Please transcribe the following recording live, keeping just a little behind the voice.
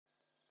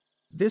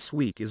This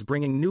week is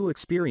bringing new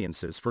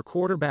experiences for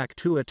quarterback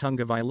Tua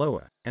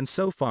Tagovailoa, and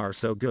so far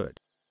so good.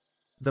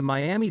 The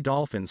Miami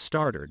Dolphins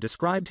starter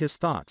described his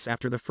thoughts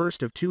after the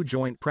first of two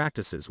joint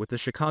practices with the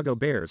Chicago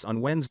Bears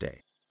on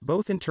Wednesday,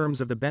 both in terms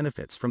of the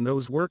benefits from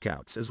those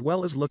workouts as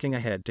well as looking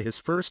ahead to his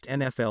first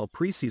NFL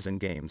preseason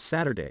game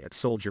Saturday at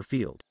Soldier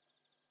Field.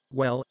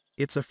 "Well,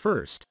 it's a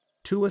first,"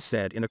 Tua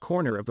said in a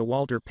corner of the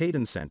Walter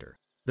Payton Center,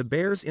 the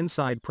Bears'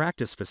 inside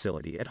practice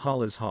facility at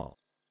Halas Hall.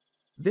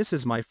 "This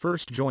is my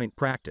first joint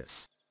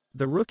practice.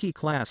 The rookie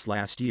class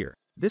last year,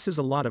 this is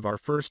a lot of our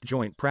first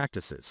joint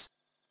practices.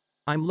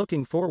 I'm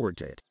looking forward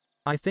to it.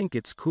 I think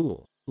it's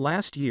cool.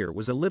 Last year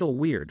was a little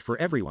weird for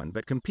everyone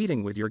but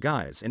competing with your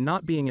guys and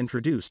not being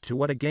introduced to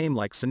what a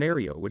game-like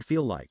scenario would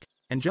feel like,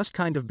 and just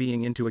kind of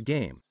being into a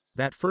game,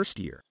 that first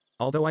year,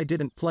 although I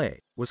didn't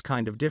play, was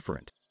kind of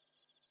different."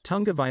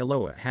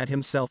 Tagovailoa had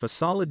himself a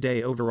solid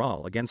day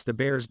overall against the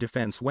Bears'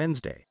 defense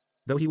Wednesday,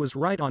 though he was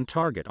right on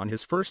target on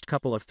his first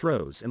couple of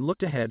throws and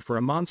looked ahead for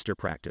a monster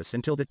practice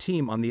until the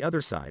team on the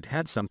other side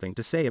had something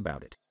to say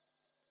about it.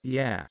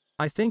 "Yeah,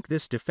 I think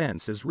this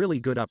defense is really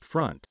good up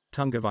front,"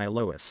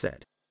 Tagovailoa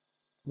said.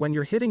 "When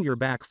you're hitting your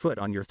back foot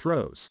on your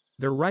throws,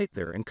 they're right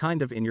there and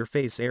kind of in your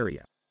face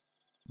area.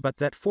 But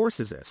that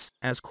forces us,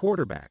 as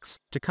quarterbacks,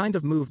 to kind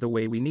of move the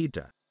way we need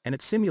to, and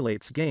it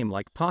simulates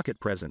game-like pocket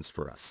presence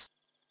for us.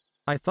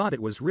 I thought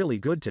it was really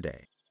good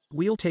today.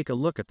 We'll take a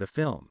look at the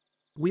film.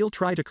 We'll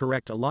try to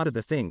correct a lot of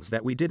the things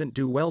that we didn't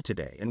do well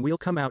today and we'll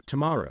come out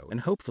tomorrow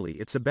and hopefully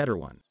it's a better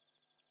one."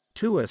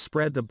 Tua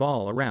spread the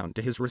ball around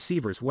to his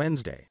receivers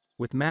Wednesday,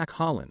 with Mac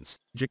Hollins,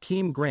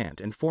 Jakeem Grant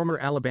and former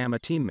Alabama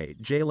teammate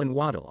Jalen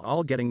Waddle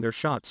all getting their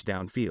shots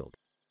downfield.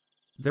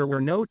 There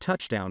were no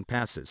touchdown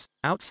passes,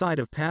 outside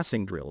of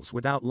passing drills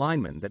without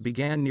linemen that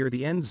began near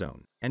the end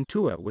zone, and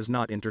Tua was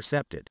not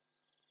intercepted.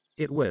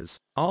 It was,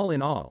 all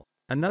in all,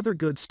 another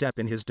good step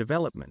in his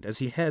development as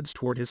he heads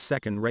toward his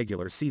second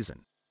regular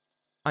season.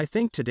 "I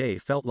think today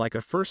felt like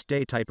a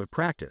first-day type of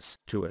practice,"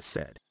 Tua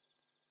said.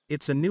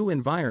 "It's a new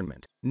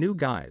environment, new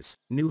guys,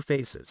 new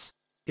faces.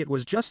 It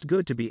was just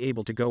good to be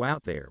able to go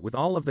out there with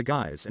all of the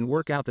guys and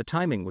work out the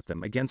timing with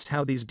them against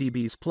how these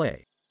DBs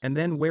play, and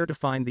then where to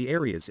find the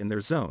areas in their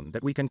zone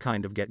that we can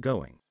kind of get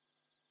going."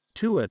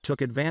 Tua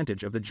took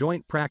advantage of the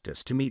joint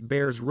practice to meet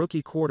Bears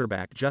rookie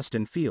quarterback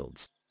Justin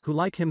Fields, who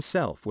like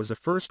himself was a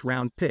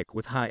first-round pick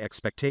with high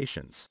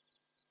expectations.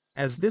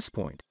 At this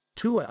point,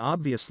 Tua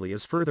obviously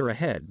is further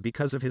ahead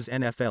because of his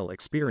NFL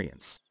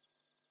experience.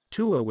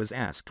 Tua was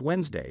asked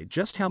Wednesday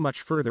just how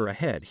much further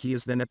ahead he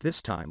is than at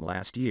this time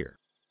last year.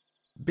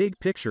 "Big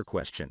picture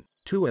question,"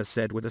 Tua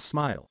said with a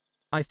smile.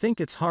 "I think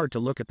it's hard to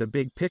look at the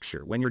big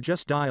picture when you're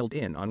just dialed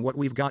in on what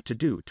we've got to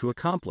do to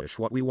accomplish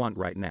what we want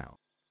right now.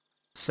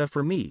 So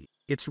for me,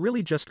 it's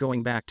really just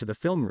going back to the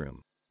film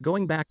room,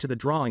 going back to the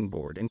drawing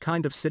board and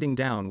kind of sitting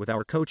down with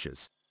our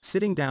coaches,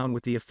 sitting down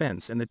with the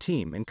offense and the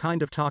team and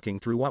kind of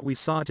talking through what we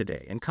saw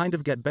today and kind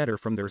of get better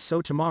from there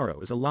so tomorrow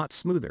is a lot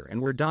smoother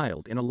and we're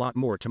dialed in a lot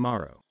more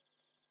tomorrow."